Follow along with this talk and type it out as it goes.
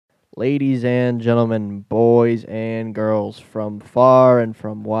Ladies and gentlemen, boys and girls from far and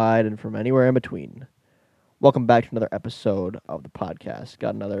from wide and from anywhere in between. Welcome back to another episode of the podcast.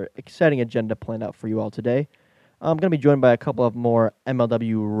 Got another exciting agenda planned out for you all today. I'm going to be joined by a couple of more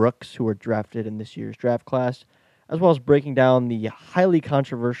MLW rooks who were drafted in this year's draft class, as well as breaking down the highly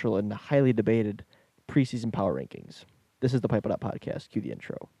controversial and highly debated preseason power rankings. This is the Pipe It Up podcast. Cue the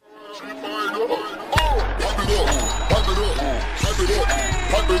intro.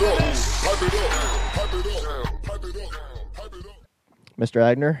 Mr.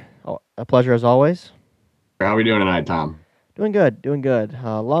 Agner, a pleasure as always. How are we doing tonight, Tom? Doing good, doing good.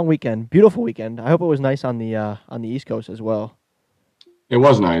 Long weekend, beautiful weekend. I hope it was nice on the East Coast as well. It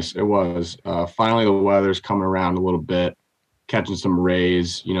was nice. It was. Finally, the weather's coming around a little bit, catching some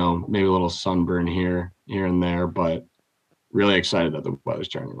rays. Maybe a little sunburn here and there, but really excited that the weather's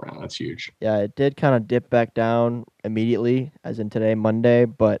turning around. That's huge. Yeah, it did kind of dip back down immediately, as in today, Monday,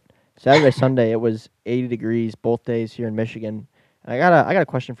 but Saturday, Sunday, it was 80 degrees both days here in Michigan. And I got a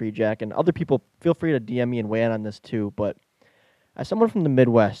question for you, Jack, and other people, feel free to DM me and weigh in on this too. But as someone from the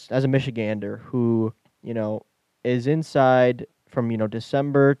Midwest, as a Michigander who is inside from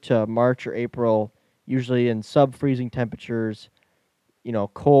December to March or April, usually in sub-freezing temperatures,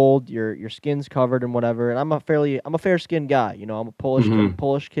 cold, your skin's covered and whatever. And I'm a fair-skinned guy. I'm a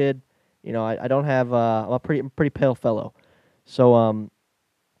Polish kid. I don't have I'm a pretty pale fellow. So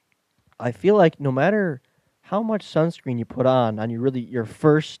I feel like no matter how much sunscreen you put on your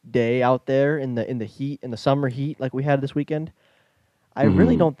first day out there in the heat, in the summer heat like we had this weekend, I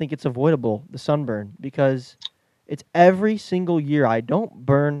really don't think it's avoidable, the sunburn, because it's every single year. I don't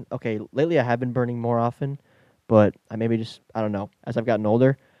burn. Okay, lately I have been burning more often, but I don't know, as I've gotten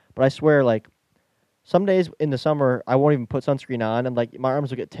older. But I swear, like, some days in the summer, I won't even put sunscreen on, and, like, my arms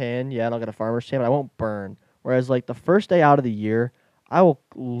will get tan, and I'll get a farmer's tan, but I won't burn. Whereas, like, the first day out of the year, I will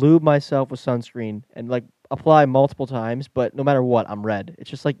lube myself with sunscreen and, like, apply multiple times, but no matter what, I'm red. It's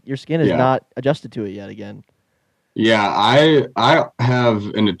just like your skin is not adjusted to it yet again. Yeah, I have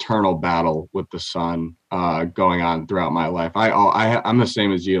an eternal battle with the sun going on throughout my life. I'm the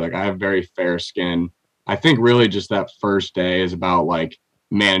same as you. Like, I have very fair skin. I think really just that first day is about, like,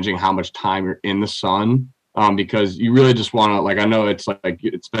 managing how much time you're in the sun, because you really just want to, like, I know it's like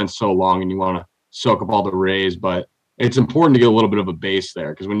it's been so long and you want to soak up all the rays, but it's important to get a little bit of a base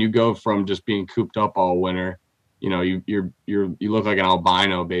there, because when you go from just being cooped up all winter, you look like an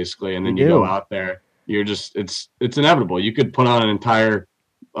albino basically, and then you go out there, you're just it's inevitable. You could put on an entire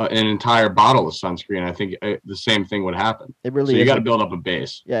bottle of sunscreen. I think the same thing would happen. It really. So you got to build up a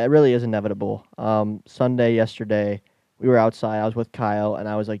base. Yeah, it really is inevitable. Sunday yesterday, we were outside. I was with Kyle, and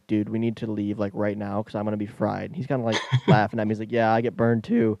I was like, "Dude, we need to leave like right now because I'm gonna be fried." And he's kind of like laughing at me. He's like, "Yeah, I get burned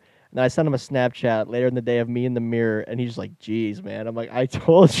too." And then I sent him a Snapchat later in the day of me in the mirror, and he's just like, "Geez, man." I'm like, "I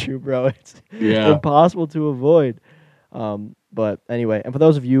told you, bro. It's impossible to avoid." But anyway, and for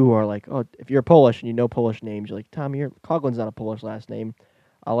those of you who are like, "Oh, if you're Polish and you know Polish names," you're like, "Tommy, Coughlin's not a Polish last name."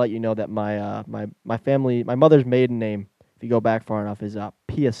 I'll let you know that my family, my mother's maiden name, if you go back far enough, is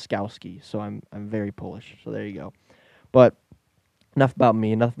Piaskowski. So I'm very Polish. So there you go. But enough about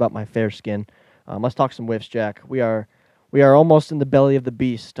me. Enough about my fair skin. Let's talk some whiffs, Jack. We are almost in the belly of the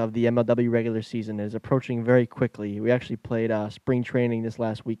beast of the MLW regular season. It is approaching very quickly. We actually played spring training this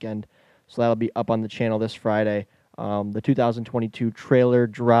last weekend, so that'll be up on the channel this Friday. The 2022 trailer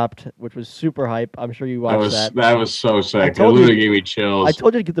dropped, which was super hype. I'm sure you watched that. That was so sick. It literally gave me chills. I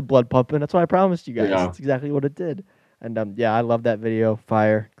told you to get the blood pumping. That's what I promised you guys. Yeah. That's exactly what it did. And I love that video.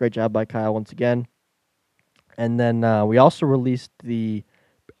 Fire. Great job by Kyle once again. And then we also released the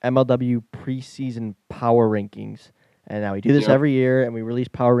MLW preseason power rankings. And now we do this every year, and we release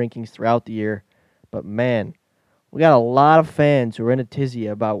power rankings throughout the year. But man, we got a lot of fans who are in a tizzy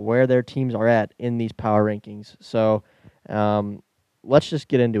about where their teams are at in these power rankings. So let's just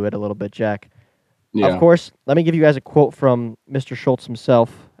get into it a little bit, Jack. Yeah. Of course, let me give you guys a quote from Mr. Schultz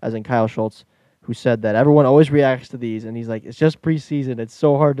himself, as in Kyle Schultz, who said that everyone always reacts to these, and he's like, it's just preseason. It's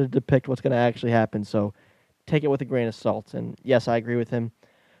so hard to depict what's going to actually happen, so take it with a grain of salt. And yes, I agree with him.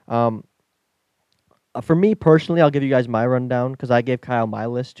 For me personally, I'll give you guys my rundown, because I gave Kyle my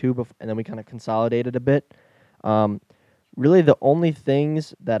list too, and then we kind of consolidated a bit. Really, the only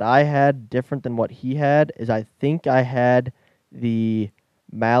things that I had different than what he had is I think I had the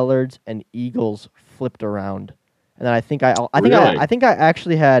Mallards and Eagles flipped around, and then I think I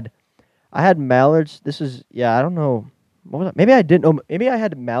actually had Mallards. This is I don't know. What was it? Maybe I didn't know. Maybe I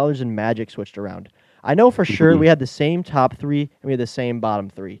had Mallards and Magic switched around. I know for sure we had the same top three and we had the same bottom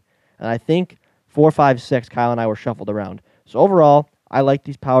three, and I think 4, 5, 6. Kyle and I were shuffled around. So overall, I like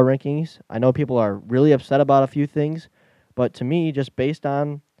these power rankings. I know people are really upset about a few things, but to me, just based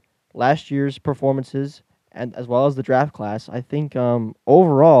on last year's performances and as well as the draft class, I think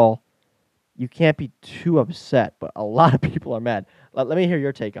overall you can't be too upset. But a lot of people are mad. Let me hear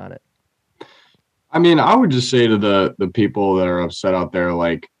your take on it. I mean, I would just say to the people that are upset out there,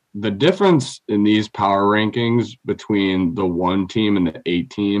 like the difference in these power rankings between the 1 team and the 8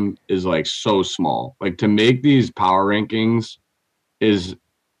 team is like so small. Like to make these power rankings is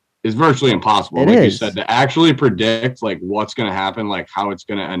is virtually impossible. It Like you said, is. to actually predict like what's going to happen, like how it's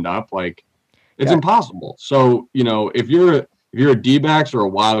going to end up, like it's Yeah. impossible. So if you're a D-backs or a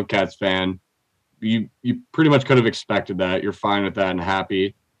Wildcats fan, you pretty much could have expected that. You're fine with that and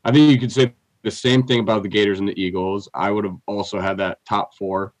happy. I think you could say the same thing about the Gators and the Eagles. I would have also had that top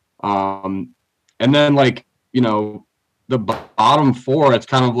four. And then like the bottom four, it's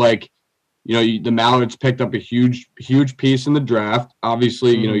kind of like the Mallards picked up a huge piece in the draft.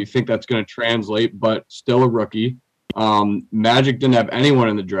 Obviously, Hmm. you think that's going to translate, but still a rookie. Magic didn't have anyone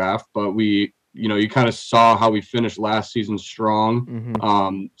in the draft, but you kind of saw how we finished last season strong.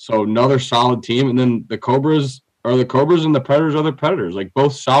 Hmm. So another solid team, and then the Cobras are the Cobras and the Predators are the Predators, like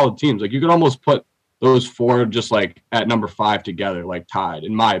both solid teams. Like you could almost put those four just like at number 5 together, like tied,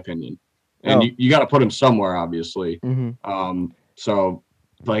 in my opinion. And Oh. you got to put them somewhere, obviously. Hmm. So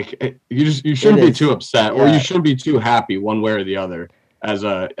like you It shouldn't be too is. upset, or you Yeah. shouldn't be too happy one way or the other as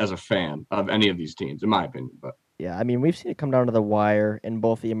a fan of any of these teams, in my opinion. But Yeah, I mean, we've seen it come down to the wire in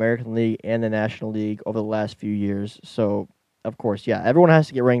both the American League and the National League over the last few years. So, of course, yeah, everyone has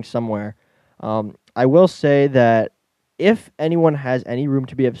to get ranked somewhere. I will say that if anyone has any room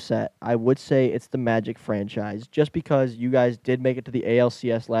to be upset, I would say it's the Magic franchise, just because you guys did make it to the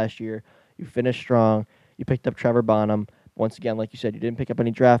ALCS last year. You finished strong. You picked up Trevor Bonham. Once again, like you said, you didn't pick up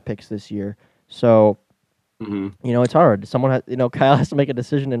any draft picks this year. So, mhm. it's hard. Someone has, Kyle has to make a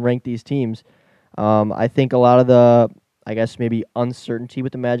decision and rank these teams. I think a lot of the, I guess maybe uncertainty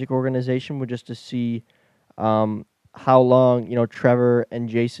with the Magic organization would just to see how long Trevor and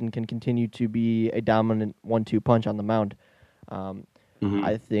Jason can continue to be a dominant 1-2 punch on the mound. Um, Mhm.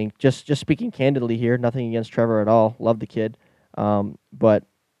 I think just speaking candidly here, nothing against Trevor at all. Love the kid, but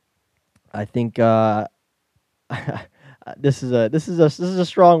I think this is a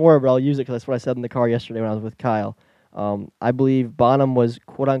strong word, but I'll use it because that's what I said in the car yesterday when I was with Kyle. I believe Bonham was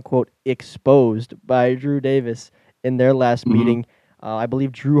quote unquote exposed by Drew Davis in their last Mhm. meeting. I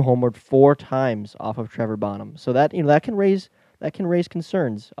believe Drew homered 4 times off of Trevor Bonham, so that can raise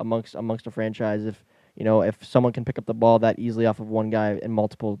concerns amongst a franchise if someone can pick up the ball that easily off of one guy and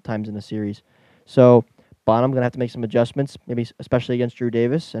multiple times in a series. So Bonham gonna have to make some adjustments, maybe especially against Drew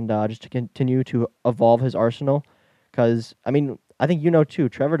Davis, and just to continue to evolve his arsenal. Because I mean, I think too.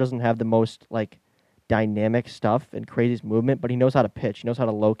 Trevor doesn't have the most like dynamic stuff and craziest movement, but he knows how to pitch. He knows how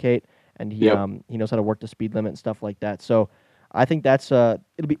to locate, and he Yep. um he knows how to work the speed limit and stuff like that. So I think it'll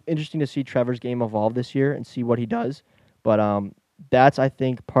be interesting to see Trevor's game evolve this year and see what he does. But that's I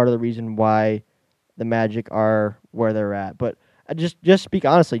think part of the reason why the Magic are where they're at. But just speak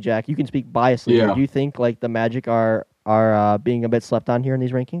honestly, Jack. You can speak biasly here. Do Yeah. you think like the Magic are being a bit slept on here in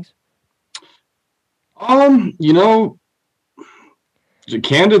these rankings? Um, you know,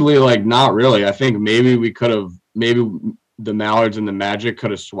 Candidly, like not really. I think maybe the Mallards and the Magic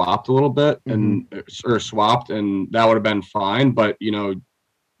could have swapped a little bit Mm-hmm. or swapped, and that would have been fine. But you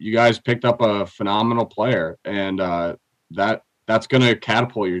guys picked up a phenomenal player, and that's going to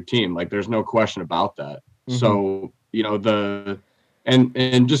catapult your team. Like there's no question about that. Mm-hmm. So the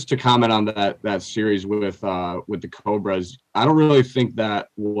and just to comment on that series with the Cobras, I don't really think that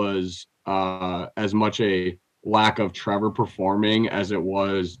was as much a lack of Trevor performing as it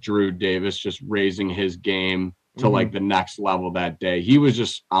was Drew Davis just raising his game to Mm-hmm. like the next level that day. He was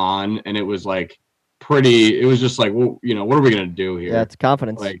just on, and it was like pretty. It was just like, well, what are we gonna do Yeah, here? it's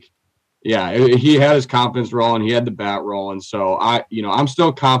confidence. Like, yeah, he had his confidence rolling. He had the bat rolling. So I'm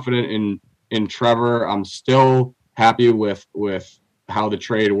still confident in Trevor. I'm still happy with how the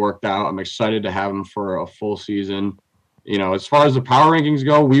trade worked out. I'm excited to have him for a full season. As far as the power rankings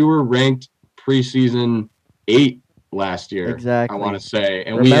go, we were ranked preseason 8 last year, I want Exactly. to say,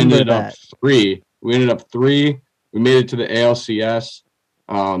 and we Remember ended up that. 3. We ended up 3. We made it to the ALCS.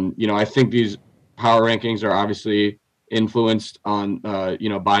 I think these power rankings are obviously influenced on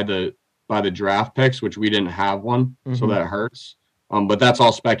by the draft picks, which we didn't have one, so Mm-hmm. that hurts. But that's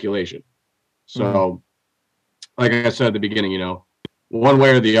all speculation. Mm-hmm. So, like I said at the beginning, one way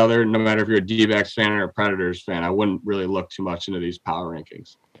or the other, no matter if you're a D-backs fan or a Predators fan, I wouldn't really look too much into these power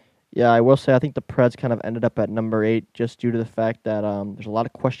rankings. Yeah, I will say I think the Preds kind of ended up at number 8 just due to the fact that there's a lot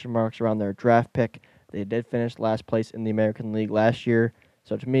of question marks around their draft pick. They did finish last place in the American League last year,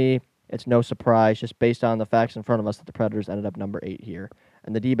 so to me, it's no surprise just based on the facts in front of us that the Predators ended up number 8 here.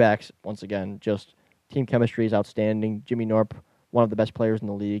 And the D-backs, once again, just team chemistry is outstanding. Jimmy Norp, one of the best players in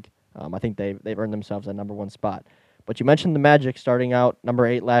the league. I think they've earned themselves that number one spot. But you mentioned the Magic starting out number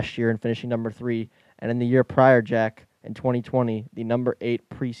 8 last year and finishing number 3. And in the year prior, Jack, in 2020, the number 8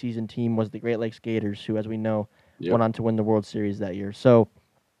 preseason team was the Great Lakes Gators, who, as we know, went on to win the World Series that year. So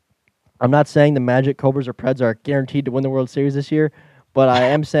I'm not saying the Magic, Cobras, or Preds are guaranteed to win the World Series this year, but I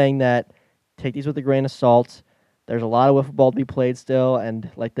am saying that take these with a grain of salt. There's a lot of wiffle ball to be played still, and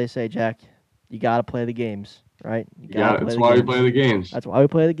like they say, Jack, you got to play the games, right? You got to play That's the why games. we play the games. That's why we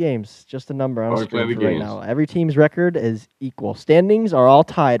play the games. Just a number on Why a we play screen the for right games. now. Every team's record is equal. Standings are all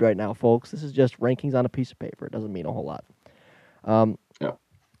tied right now, folks. This is just rankings on a piece of paper. It doesn't mean a whole lot. Yeah.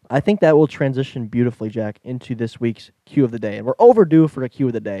 I think that will transition beautifully, Jack, into this week's Q of the Day. And we're overdue for a Q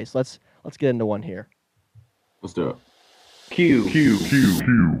of the Day, so let's get into one here. Let's do it. Q of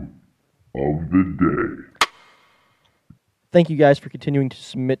the day. Thank you guys for continuing to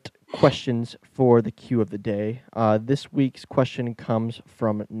submit questions for the Q of the Day. This week's question comes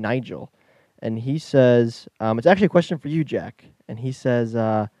from Nigel, and he says, it's actually a question for you, Jack, and he says,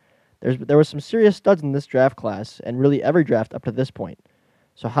 there was some serious studs in this draft class, and really every draft up to this point.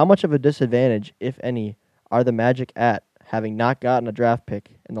 So how much of a disadvantage, if any, are the Magic at having not gotten a draft pick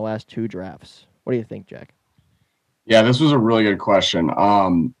in the last 2 drafts? What do you think, Jack? Yeah, this was a really good question.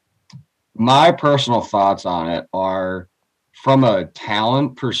 My personal thoughts on it are, from a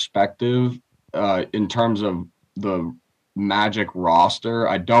talent perspective, in terms of the Magic roster,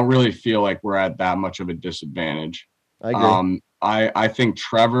 I don't really feel like we're at that much of a disadvantage. I agree. I think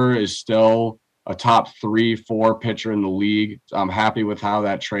Trevor is still a top 3-4 pitcher in the league. I'm happy with how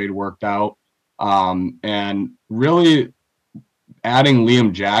that trade worked out. And really adding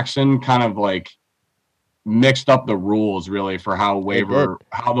Liam Jackson kind of like mixed up the rules really for how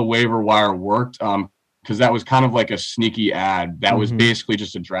the waiver wire worked. Because that was kind of like a sneaky ad. That was basically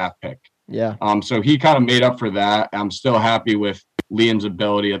just a draft pick. Yeah. So he kind of made up for that. I'm still happy with Liam's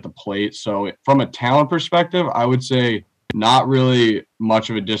ability at the plate. So from a talent perspective, I would say not really much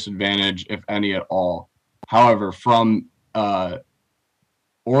of a disadvantage, if any at all. However, from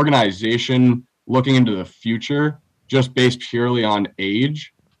organization looking into the future, just based purely on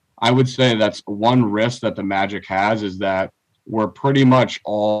age, I would say that's one risk that the Magic has, is that we're pretty much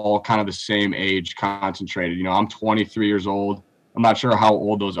all kind of the same age concentrated. You know, I'm 23 years old. I'm not sure how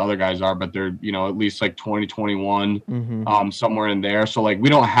old those other guys are, but they're, you know, at least like 20, 21, somewhere in there. So like we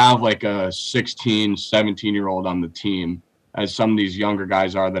don't have like a 16, 17-year-old on the team as some of these younger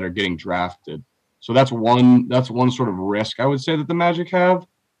guys are that are getting drafted. So that's one sort of risk I would say that the Magic have.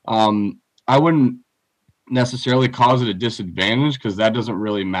 I wouldn't necessarily cause it a disadvantage because that doesn't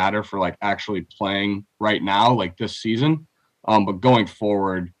really matter for like actually playing right now, like this season. But going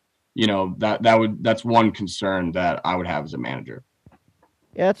forward, you know, that's one concern that I would have as a manager.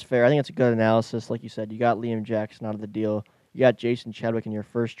 Yeah, that's fair. I think it's a good analysis. Like you said, you got Liam Jackson out of the deal. You got Jason Chadwick in your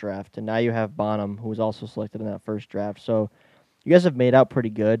first draft, and now you have Bonham, who was also selected in that first draft. So you guys have made out pretty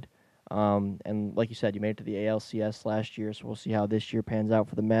good. And like you said, you made it to the ALCS last year, so we'll see how this year pans out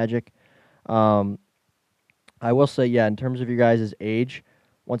for the Magic. I will say, yeah, in terms of your guys' age,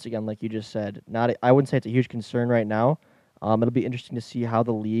 once again, like you just said, I wouldn't say it's a huge concern right now. It'll be interesting to see how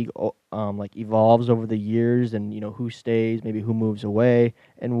the league like evolves over the years, and you know who stays, maybe who moves away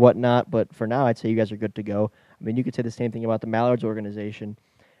and whatnot. But for now, I'd say you guys are good to go. I mean, you could say the same thing about the Mallards organization.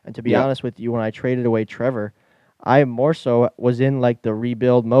 And to be honest with you, when I traded away Trevor, I more so was in like the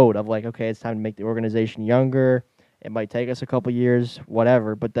rebuild mode of like, okay, it's time to make the organization younger. It might take us a couple years,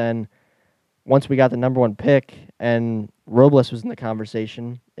 whatever. But then once we got the number 1 pick and Robles was in the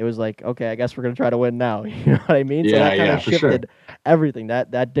conversation, it was like, okay, I guess we're going to try to win now. You know what I mean? So that kind of shifted everything.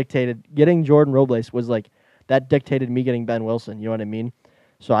 That dictated getting Jordan Robles was like, that dictated me getting Ben Wilson. You know what I mean?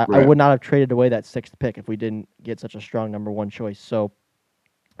 So I would not have traded away that 6th pick if we didn't get such a strong number 1 choice. So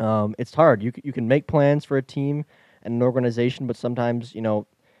it's hard. You can make plans for a team and an organization, but sometimes, you know,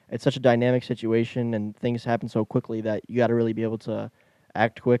 it's such a dynamic situation and things happen so quickly that you got to really be able to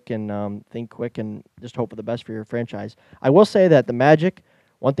act quick and think quick and just hope for the best for your franchise. I will say that the Magic,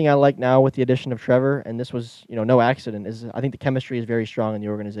 one thing I like now with the addition of Trevor, and this was, you know, no accident, is I think the chemistry is very strong in the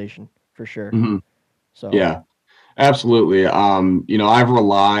organization for sure. So yeah, absolutely. You know, I've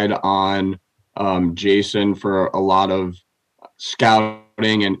relied on Jason for a lot of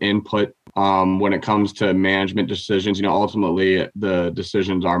scouting and input when it comes to management decisions. You know, ultimately the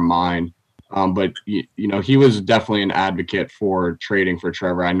decisions are mine. But, you know, he was definitely an advocate for trading for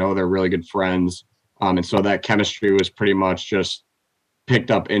Trevor. I know they're really good friends. And so that chemistry was pretty much just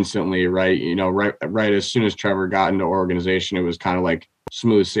picked up instantly, right? You know, right as soon as Trevor got into organization, it was kind of like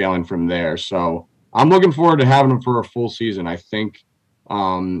smooth sailing from there. So I'm looking forward to having him for a full season. I think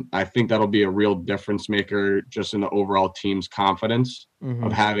I think that'll be a real difference maker just in the overall team's confidence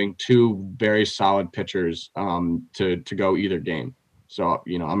of having two very solid pitchers to go either game. So,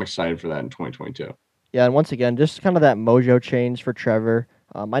 I'm excited for that in 2022. Yeah, and once again, just kind of that mojo change for Trevor.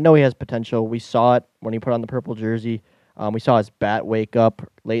 I know he has potential. We saw it when he put on the purple jersey. We saw his bat wake up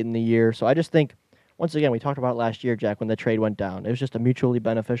late in the year. So I just think, once again, we talked about it last year, Jack, when the trade went down. It was just a mutually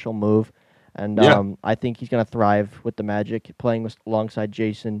beneficial move. And I think he's going to thrive with the Magic, playing alongside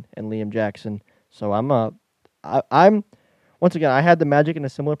Jason and Liam Jackson. So I'm once again, I had the Magic in a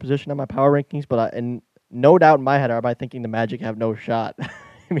similar position on my power rankings, but and no doubt in my head am I thinking the Magic have no shot.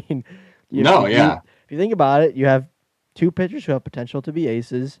 I mean, if you think about it, you have two pitchers who have potential to be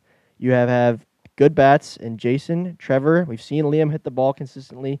aces. You have good bats in Jason, Trevor. We've seen Liam hit the ball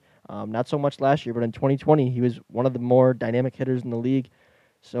consistently. Not so much last year, but in 2020, he was one of the more dynamic hitters in the league.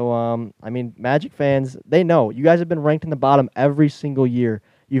 So, Magic fans, they know. You guys have been ranked in the bottom every single year.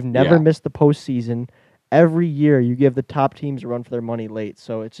 You've never missed the postseason. Every year, you give the top teams a run for their money late.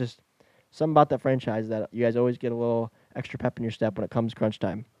 So it's just something about that franchise that you guys always get a little extra pep in your step when it comes crunch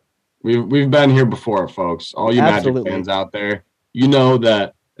time. We've been here before, folks. All you Magic fans out there, you know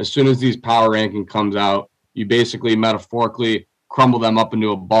that as soon as these power ranking comes out, you basically metaphorically crumble them up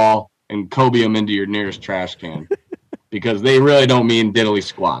into a ball and Kobe them into your nearest trash can. Because they really don't mean diddly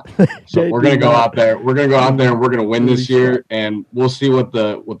squat. So we're gonna go out there. We're gonna go out there and we're gonna win this year, and we'll see what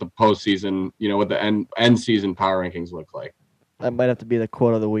the postseason, what the end season power rankings look like. That might have to be the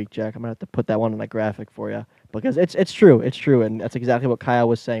quote of the week, Jack. I'm gonna have to put that one in a graphic for you because it's true, and that's exactly what Kyle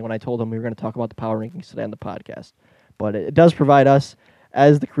was saying when I told him we were gonna talk about the power rankings today on the podcast. But it does provide us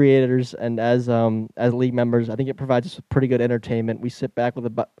as the creators and as league members. I think it provides us with pretty good entertainment. We sit back with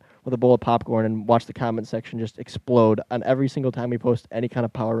a bowl of popcorn and watch the comment section just explode on every single time we post any kind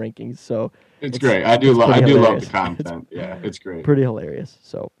of power rankings. So it's great. I do love the content. It's great. Pretty hilarious.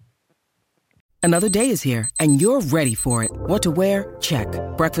 So another day is here and you're ready for it. What to wear? Check.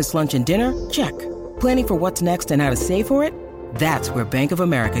 Breakfast, lunch, and dinner? Check. Planning for what's next and how to save for it? That's where Bank of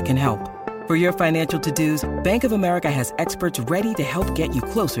America can help. For your financial to-dos, Bank of America has experts ready to help get you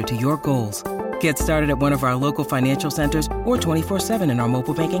closer to your goals. Get started at one of our local financial centers or 24/7 in our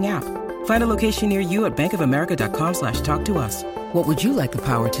mobile banking app. Find a location near you at bankofamerica.com/talktous. What would you like the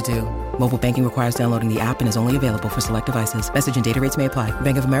power to do? Mobile banking requires downloading the app and is only available for select devices. Message and data rates may apply.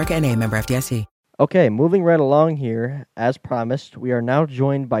 Bank of America NA, member FDIC. Okay, moving right along here. As promised, we are now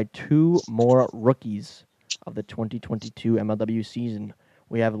joined by two more rookies of the 2022 MLW season.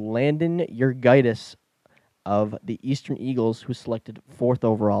 We have Landon Urgitis of the Eastern Eagles, who selected 4th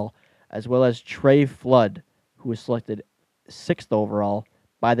overall, as well as Trey Flood, who was selected 6th overall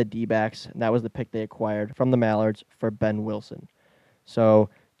by the D-backs, and that was the pick they acquired from the Mallards for Ben Wilson. So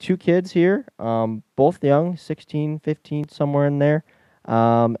 2 kids here, both young, 16, 15, somewhere in there,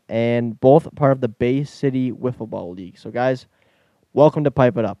 and both part of the Bay City Wiffle Ball League. So guys, welcome to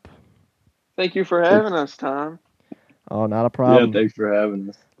Pipe It Up. Thank you for having us, Tom. Oh, not a problem. Yeah, thanks for having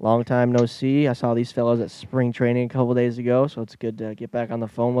us. Long time no see. I saw these fellows at spring training a couple days ago, so it's good to get back on the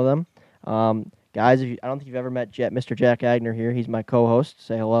phone with them. Guys, I don't think you've ever met Mr. Jack Agner here. He's my co-host.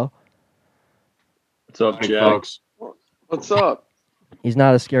 Say hello. What's up, Jack? Folks? What's up? He's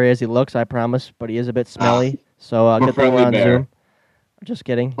not as scary as he looks, I promise, but he is a bit smelly. So I'm a good thing we're on friendly bear. Zoom. Just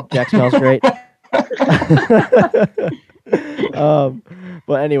kidding. Jack smells great.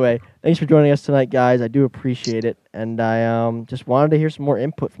 But anyway, thanks for joining us tonight, guys. I do appreciate it. And I just wanted to hear some more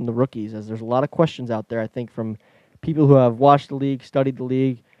input from the rookies, as there's a lot of questions out there, I think, from people who have watched the league, studied the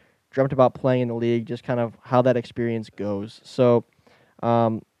league, dreamt about playing in the league, just kind of how that experience goes. So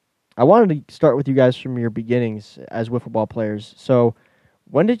I wanted to start with you guys from your beginnings as wiffle ball players. So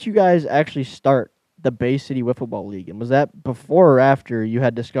when did you guys actually start the Bay City Wiffle Ball League? And was that before or after you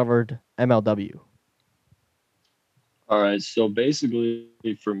had discovered MLW? All right, so basically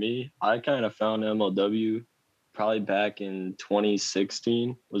for me, I kind of found MLW probably back in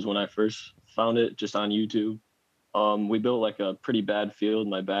 2016 was when I first found it, just on YouTube. We built like a pretty bad field in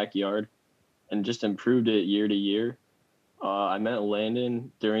my backyard and just improved it year to year. I met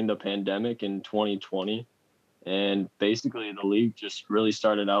Landon during the pandemic in 2020, and basically the league just really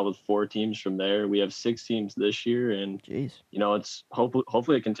started out with 4 teams from there. We have 6 teams this year, and Jeez. it's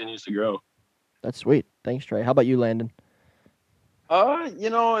hopefully it continues to grow. That's sweet. Thanks, Trey. How about you, Landon?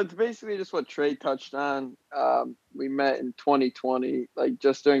 It's basically just what Trey touched on. We met in 2020, like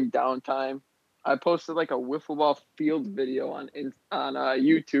just during downtime. I posted like a wiffle ball field video on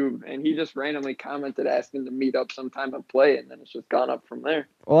YouTube, and he just randomly commented asking to meet up sometime and play, and then it's just gone up from there.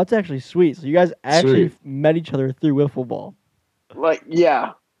 Well, that's actually sweet. So you guys actually met each other through wiffle ball. Like,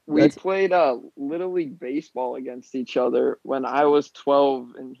 yeah. we That's played Little League baseball against each other when I was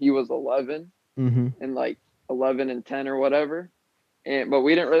 12 and he was 11, mm-hmm. and like 11 and 10 or whatever. But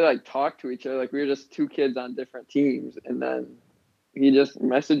we didn't really like talk to each other. Like we were just two kids on different teams. And then he just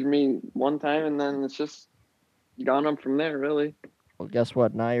messaged me one time, and then it's just gone up from there, really. Well, guess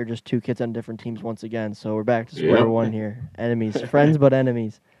what? Now you're just two kids on different teams once again. So we're back to square Yep. one here. Enemies, friends, but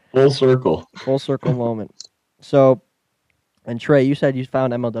enemies. Full circle. Full circle moment. So, and Trey, you said you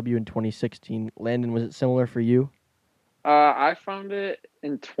found MLW in 2016. Landon, was it similar for you? I found it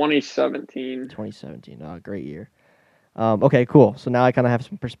in 2017. 2017. Oh, great year. Okay, cool. So now I kind of have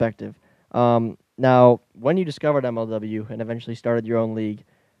some perspective. Now, when you discovered MLW and eventually started your own league,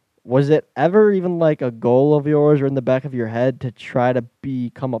 was it ever even like a goal of yours or in the back of your head to try to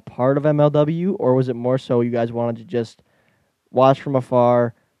become a part of MLW, or was it more so you guys wanted to just watch from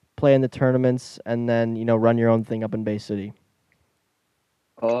afar, play in the tournaments, and then run your own thing up in Bay City?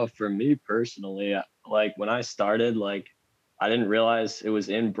 For me personally, like when I started, like I didn't realize it was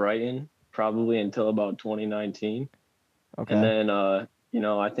in Brighton probably until about 2019. Okay. And then,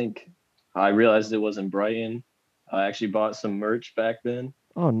 I think I realized it was in Brighton. I actually bought some merch back then.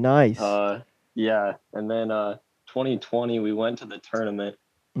 Oh, nice. Yeah. And then 2020, we went to the tournament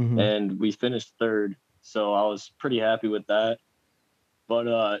Mhm. and we finished third. So I was pretty happy with that. But,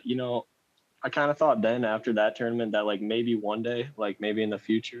 I kind of thought then after that tournament that like maybe one day, like maybe in the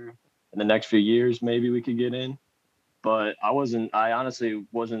future, in the next few years, maybe we could get in. But I honestly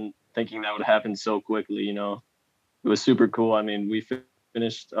wasn't thinking that would happen so quickly, It was super cool. I mean, we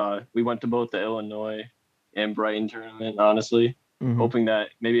finished, we went to both the Illinois and Brighton tournament, honestly, Mhm. hoping that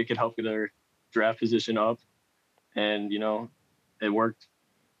maybe it could help get our draft position up. And, it worked.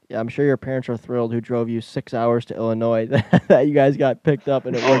 Yeah, I'm sure your parents are thrilled who drove you 6 hours to Illinois that you guys got picked up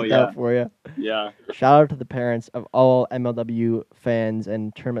and it Oh, worked yeah. out for you. Yeah. Shout out to the parents of all MLW fans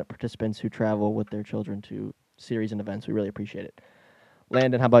and tournament participants who travel with their children to series and events. We really appreciate it.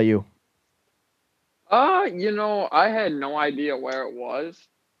 Landon, how about you? I had no idea where it was.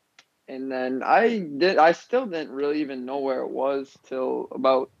 And then I still didn't really even know where it was till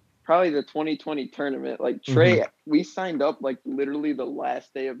about probably the 2020 tournament. Like Trey, we signed up like literally the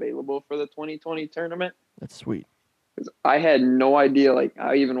last day available for the 2020 tournament. That's sweet. 'Cause I had no idea like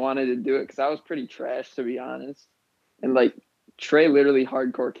I even wanted to do it because I was pretty trash, to be honest. And like Trey literally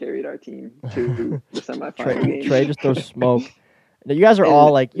hardcore carried our team to the semifinal game. Trey just throws smoke. Now, you guys are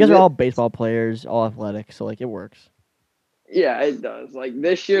all baseball players, all athletic, so like it works. Yeah, it does. Like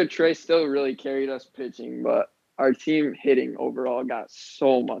this year, Trey still really carried us pitching, but our team hitting overall got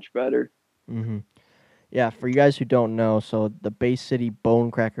so much better. Mm-hmm. Yeah, for you guys who don't know, so the Bay City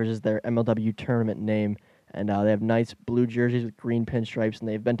Bone Crackers is their MLW tournament name, and they have nice blue jerseys with green pinstripes, and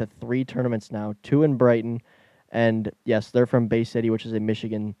they've been to 3 tournaments now, 2 in Brighton, and yes, they're from Bay City, which is a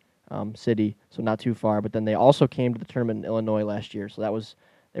Michigan city, so not too far, but then they also came to the tournament in Illinois last year, so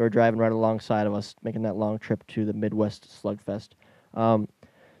they were driving right alongside of us, making that long trip to the Midwest Slugfest.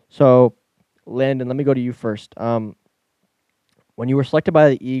 So, Landon, let me go to you first. When you were selected by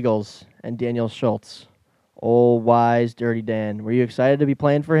the Eagles and Daniel Schultz, old wise Dirty Dan, were you excited to be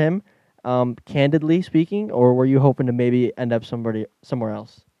playing for him, candidly speaking, or were you hoping to maybe end up somewhere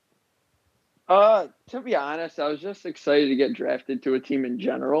else? To be honest, I was just excited to get drafted to a team in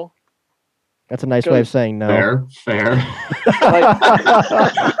general. That's a nice way of saying no. Fair.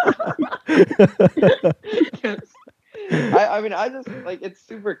 I mean, I just like it's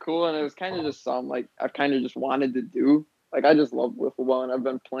super cool, and it was kind of just something like I've kind of just wanted to do. Like I just love wiffle ball, and I've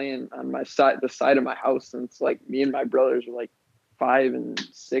been playing on the side of my house since like me and my brothers were like 5 and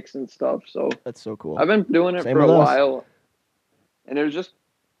 6 and stuff. So that's so cool. I've been doing it Same for a with us. while, and it was just,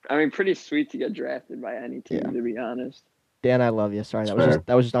 I mean, pretty sweet to get drafted by any team, to be honest. Dan, I love you. Sorry, that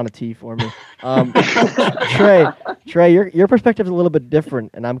Fair. was just on a tee for me. Trey, your perspective is a little bit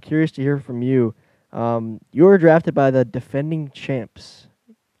different, and I'm curious to hear from you. You were drafted by the defending champs,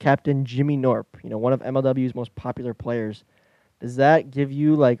 Captain Jimmy Norp. One of MLW's most popular players. Does that give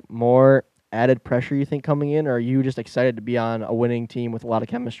you like more added pressure, you think, coming in, or are you just excited to be on a winning team with a lot of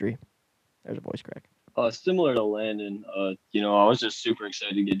chemistry? There's a voice crack. Similar to Landon, I was just super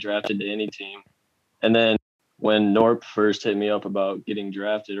excited to get drafted to any team. And then when Norp first hit me up about getting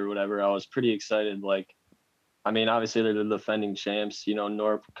drafted or whatever, I was pretty excited. Like, I mean, obviously they're the defending champs.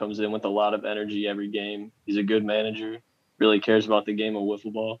 Norp comes in with a lot of energy every game. He's a good manager, really cares about the game of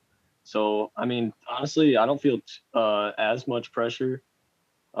wiffle ball. So, I mean, honestly, I don't feel as much pressure.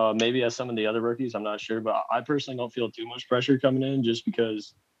 Maybe as some of the other rookies, I'm not sure. But I personally don't feel too much pressure coming in just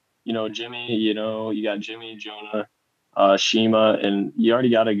because, Jimmy, you got Jimmy, Jonah, Shima, and you already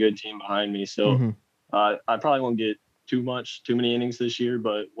got a good team behind me. So I probably won't get too many innings this year,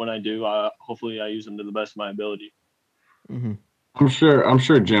 but when I do, hopefully I use them to the best of my ability. Mm-hmm. I'm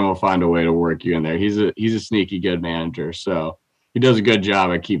sure Jim will find a way to work you in there. He's a sneaky good manager, so he does a good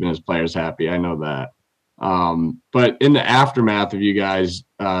job at keeping his players happy. I know that. But in the aftermath of you guys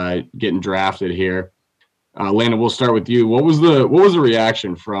getting drafted here, Landon, we'll start with you. What was the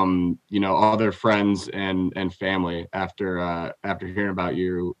reaction from other friends and family after hearing about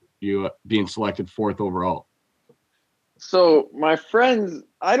you being selected 4th overall? So my friends,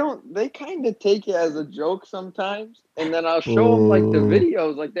 they kind of take it as a joke sometimes, and then I'll show them like the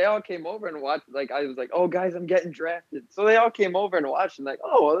videos. Like they all came over and watched. Like I was like, "Oh guys, I'm getting drafted." So they all came over and watched, and like,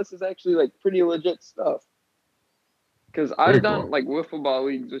 "Oh, well, this is actually like pretty legit stuff." Because I've done like wiffle ball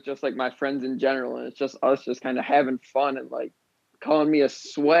leagues with just like my friends in general, and it's just us just kind of having fun and like calling me a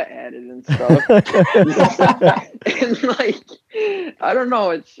sweat at it and stuff. And like, I don't know,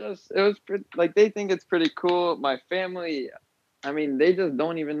 it was pretty, like they think it's pretty cool. My family, I mean, they just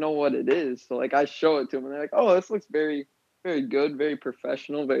don't even know what it is. So like I show it to them and they're like, "Oh, this looks very, very good, very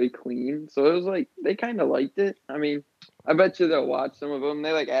professional, very clean." So it was like, they kind of liked it. I mean, I bet you they'll watch some of them.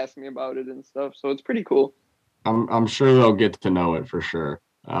 They like ask me about it and stuff. So it's pretty cool. I'm sure they'll get to know it for sure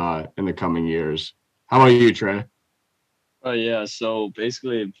in the coming years. How about you, Trey? Oh yeah, so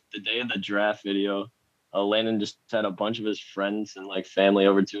basically the day of the draft video, Landon just had a bunch of his friends and like family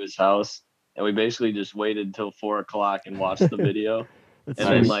over to his house, and we basically just waited till 4:00 and watched the video. And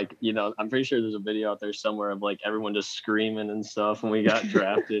then like, I'm pretty sure there's a video out there somewhere of like everyone just screaming and stuff when we got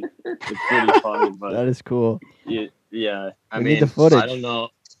drafted. It's pretty funny, but that is cool. Yeah. I need mean, the footage. I don't know.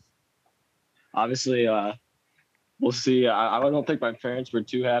 Obviously, we'll see. I don't think my parents were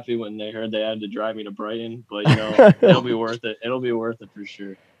too happy when they heard they had to drive me to Brighton, but it'll be worth it. It'll be worth it for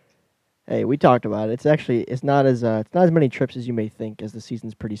sure. Hey, we talked about it. It's not as many trips as you may think, as the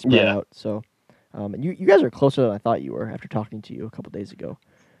season's pretty spread out. So, and you guys are closer than I thought you were after talking to you a couple days ago.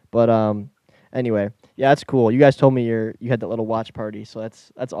 But anyway, yeah, that's cool. You guys told me you had that little watch party, so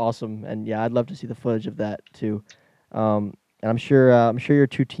that's awesome. And yeah, I'd love to see the footage of that too. And I'm sure your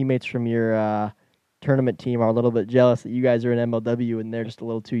two teammates from your tournament team are a little bit jealous that you guys are in MLW and they're just a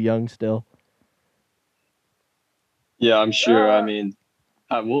little too young still. Yeah, I'm sure. I mean,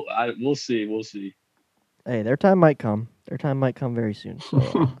 we'll see. We'll see. Hey, their time might come. Their time might come very soon.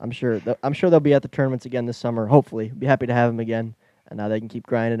 So I'm sure they'll be at the tournaments again this summer. Hopefully, be happy to have them again, and now they can keep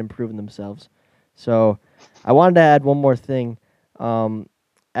grinding and improving themselves. So I wanted to add one more thing.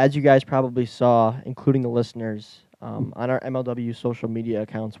 As you guys probably saw, including the listeners, on our MLW social media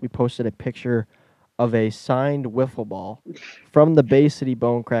accounts, we posted a picture of a signed wiffle ball from the Bay City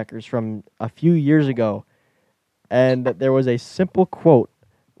Bonecrackers from a few years ago. And there was a simple quote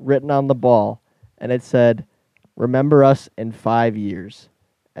written on the ball, and it said, "Remember us in 5 years."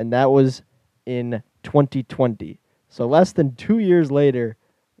 And that was in 2020. So less than 2 years later,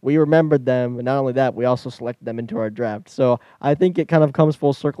 we remembered them, and not only that, we also selected them into our draft. So I think it kind of comes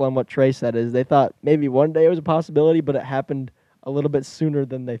full circle on what Trey said, is they thought maybe one day it was a possibility, but it happened a little bit sooner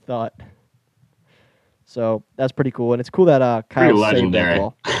than they thought. So that's pretty cool. And it's cool that Kyle saved that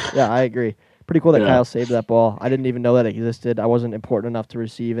ball. Yeah, I agree. Pretty cool that Kyle saved that ball. I didn't even know that it existed. I wasn't important enough to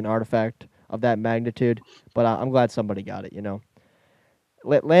receive an artifact of that magnitude, but I'm glad somebody got it,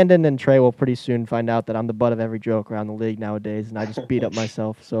 Landon and Trey will pretty soon find out that I'm the butt of every joke around the league nowadays, and I just beat up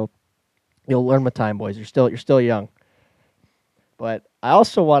myself. So you'll learn with time, boys. You're still young. But I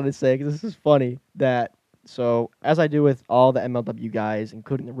also wanted to say, because this is funny, that as I do with all the MLW guys,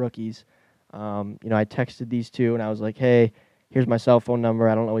 including the rookies, I texted these two, and I was like, "Hey, here's my cell phone number.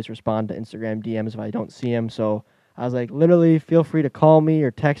 I don't always respond to Instagram DMs if I don't see them." So I was like, literally, feel free to call me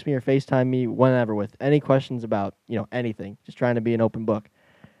or text me or FaceTime me whenever with any questions about, anything. Just trying to be an open book.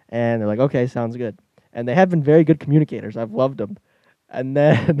 And they're like, "Okay, sounds good." And they have been very good communicators. I've loved them. And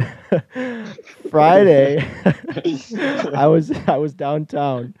then Friday, I was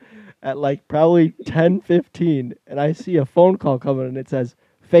downtown at like probably 10:15, and I see a phone call coming, and it says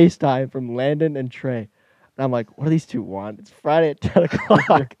FaceTime from Landon and Trey. And I'm like, what do these two want? It's Friday at 10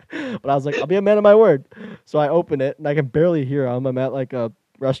 o'clock. But I was like, I'll be a man of my word. So I open it, and I can barely hear them. I'm at like a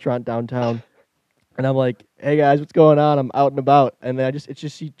restaurant downtown. And I'm like, "Hey, guys, what's going on? I'm out and about." And then it's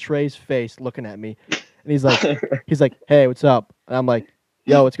just see Trey's face looking at me. And he's like, "Hey, what's up?" And I'm like,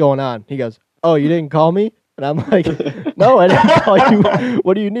 "Yo, what's going on?" He goes, "Oh, you didn't call me?" And I'm like, "No, I didn't call you.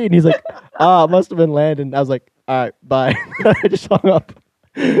 What do you need?" And he's like, "It must have been Landon." I was like, "All right, bye." I just hung up.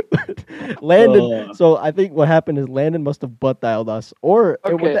 Landon. So I think what happened is Landon must have butt dialed us, or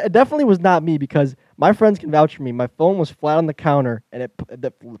it definitely was not me, because my friends can vouch for me. My phone was flat on the counter, and it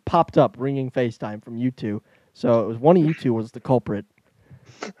popped up ringing FaceTime from you two. So it was one of you two was the culprit.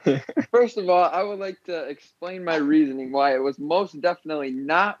 First of all, I would like to explain my reasoning why it was most definitely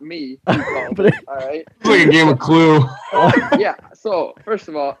not me who called it. All right. It's like a game of Clue. Yeah. So first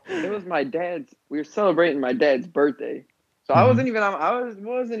of all, it was my dad's. We were celebrating my dad's birthday, so I wasn't even on.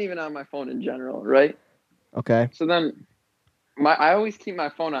 Wasn't even on my phone in general, right? Okay. So then, I always keep my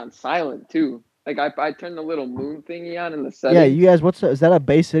phone on silent too. Like I turn the little moon thingy on in the settings. Yeah, you guys. Is that a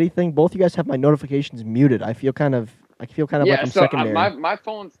Bay City thing? Both you guys have my notifications muted. I feel kind of like I'm so secondary. my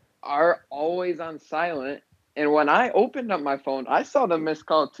phones are always on silent, and when I opened up my phone, I saw the missed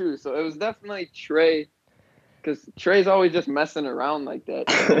call too. So it was definitely Trey, because Trey's always just messing around like that.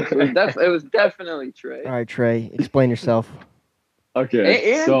 So it was definitely Trey. All right, Trey, explain yourself.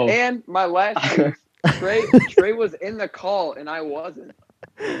 Okay. And my last news, Trey was in the call and I wasn't.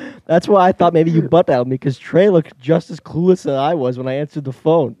 That's why I thought maybe you butt dialed me, because Trey looked just as clueless as I was when I answered the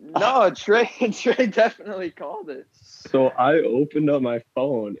phone. No, Trey definitely called it. So I opened up my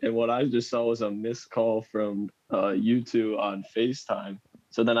phone, and what I just saw was a missed call from you two on FaceTime.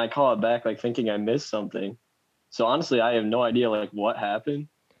 So then I call it back, like thinking I missed something. So honestly, I have no idea like what happened,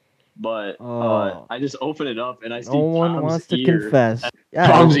 but I just opened it up and I see No one Tom's wants to ear. confess. Yeah,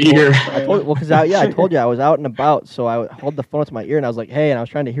 Tom's ear. I told you I was out and about, so I would hold the phone to my ear and I was like, hey, and I was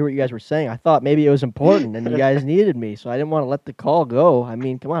trying to hear what you guys were saying. I thought maybe it was important and you guys needed me, so I didn't want to let the call go. I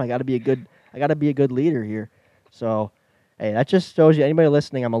mean, come on, I got to be a good leader here. So, hey, that just shows you, anybody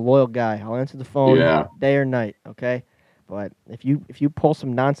listening, I'm a loyal guy. I'll answer the phone day or night, okay? But if you pull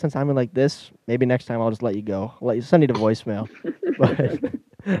some nonsense on me like this, maybe next time I'll just let you go. I'll let you send you to voicemail. But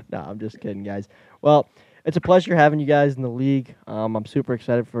no, I'm just kidding, guys. Well, it's a pleasure having you guys in the league. I'm super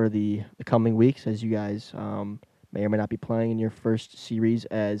excited for the coming weeks, as you guys may or may not be playing in your first series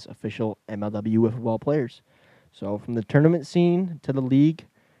as official MLW wiffle players. So from the tournament scene to the league,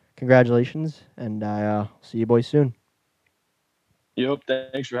 congratulations, and I'll see you boys soon. Yep,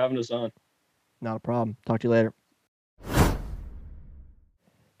 thanks for having us on. Not a problem. Talk to you later.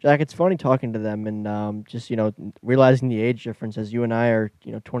 Jack, it's funny talking to them and just, realizing the age difference, as you and I are,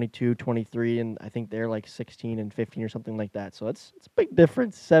 22, 23, and I think they're like 16 and 15 or something like that. So it's a big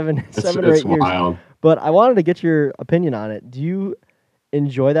difference, seven or 8 years. Wild. But I wanted to get your opinion on it. Do you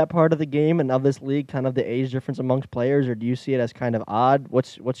enjoy that part of the game and of this league, kind of the age difference amongst players, or do you see it as kind of odd?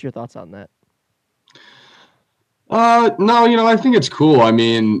 What's your thoughts on that? No, I think it's cool. I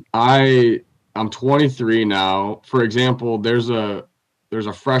mean, I'm 23 now. For example, there's a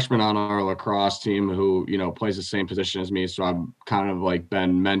freshman on our lacrosse team who, plays the same position as me. So I've kind of like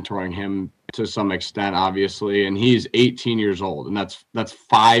been mentoring him to some extent, obviously. And he's 18 years old, and that's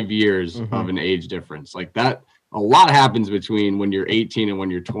 5 years of an age difference. Like that, a lot happens between when you're 18 and when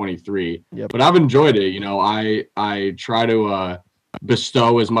you're 23. Yep. But I've enjoyed it. I try to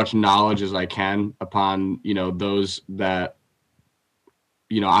bestow as much knowledge as I can upon, those that,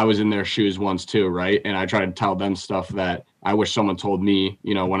 I was in their shoes once too, right? And I try to tell them stuff that I wish someone told me,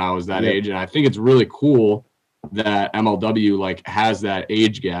 when I was that age. And I think it's really cool that MLW like has that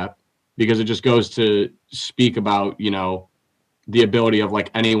age gap, because it just goes to speak about, the ability of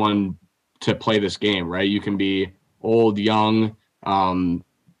like anyone to play this game, right? You can be old, young, and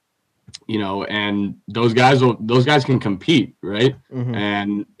those guys can compete, right? Mm-hmm.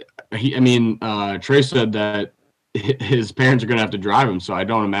 And Trey said that his parents are going to have to drive him, so I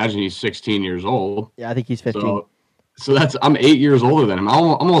don't imagine he's 16 years old. Yeah, I think he's 15. So I'm 8 years older than him. I'm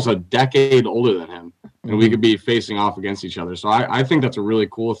almost a decade older than him, and we could be facing off against each other. So I think that's a really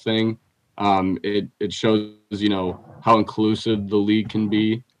cool thing. It shows, how inclusive the league can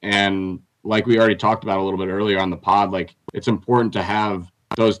be. And like we already talked about a little bit earlier on the pod, like it's important to have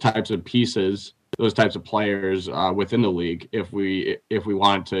those types of pieces, those types of players within the league if we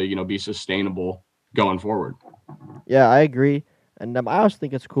want it to, be sustainable going forward. Yeah, I agree. And I also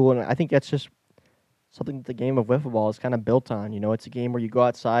think it's cool. And I think that's just something that the game of wiffle ball is kind of built on. It's a game where you go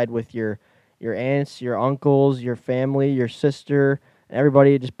outside with your aunts, your uncles, your family, your sister, and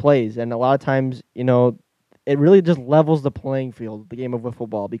everybody just plays. And a lot of times, it really just levels the playing field, the game of wiffle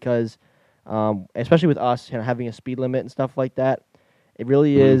ball, because especially with us, having a speed limit and stuff like that, it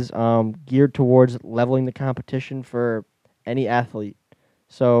really is geared towards leveling the competition for any athlete.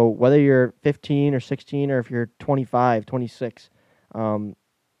 So whether you're 15 or 16 or if you're 25, 26,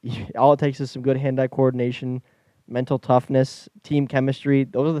 all it takes is some good hand-eye coordination, mental toughness, team chemistry.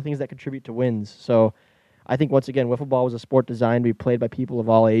 Those are the things that contribute to wins. So I think, once again, wiffle ball was a sport designed to be played by people of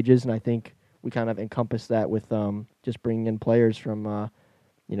all ages, and I think we kind of encompass that with just bringing in players from,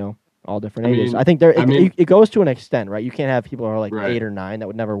 all different ages. I think it goes to an extent, right? You can't have people who are like 8 or 9. That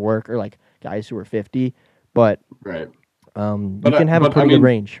would never work, or like guys who are 50. But right. You can have a pretty good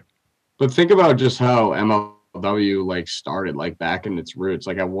range. But think about just how MLW like started, like back in its roots.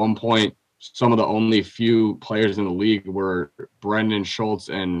 Like at one point, some of the only few players in the league were Brendan Schultz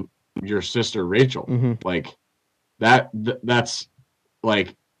and your sister Rachel. Mm-hmm. Like that's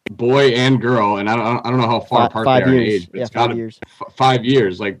like boy and girl, and I don't know how far apart they are in age, but yeah, it's got 5 years. 5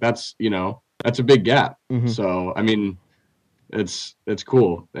 years. Like that's that's a big gap. Mm-hmm. So I mean, it's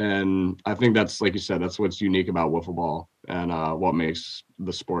cool, and I think that's, like you said, that's what's unique about wiffle ball and what makes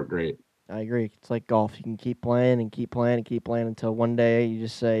the sport great. I agree. It's like golf. You can keep playing and keep playing and keep playing until one day you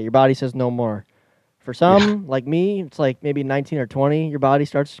just say your body says no more. For some, like me, it's like maybe 19 or 20, your body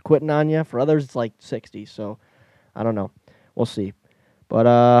starts quitting on you. For others, it's like 60. So I don't know. We'll see. But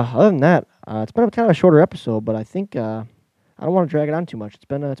other than that, it's been kind of a shorter episode, but I think I don't want to drag it on too much. It's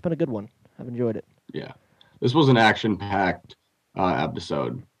been a good one. I've enjoyed it. Yeah. This was an action-packed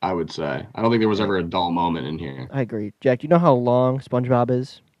episode, I would say. I don't think there was ever a dull moment in here. I agree. Jack, do you know how long SpongeBob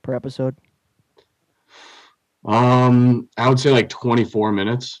is per episode? I would say like 24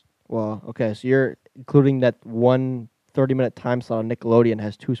 minutes. Well, okay, so you're including that one 30-minute time slot on Nickelodeon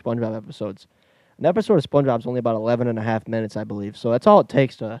has 2 SpongeBob episodes. An episode of SpongeBob is only about 11 and a half minutes, I believe. So that's all it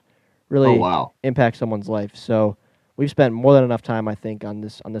takes to really impact someone's life. So we've spent more than enough time, I think, on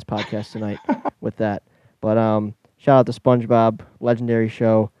this podcast tonight with that. But shout out to SpongeBob, legendary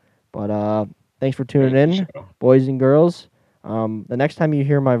show. But thanks for tuning in, boys and girls. The next time you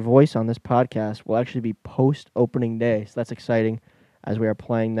hear my voice on this podcast will actually be post-opening day. So that's exciting as we are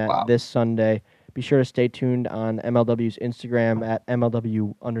playing that this Sunday. Be sure to stay tuned on MLW's Instagram at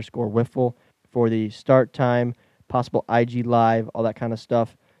MLW_Wiffle for the start time, possible IG Live, all that kind of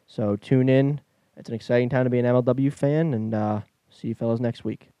stuff. So tune in. It's an exciting time to be an MLW fan, and see you fellas next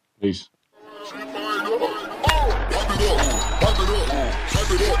week. Peace.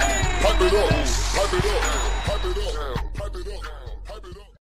 Pipe it up.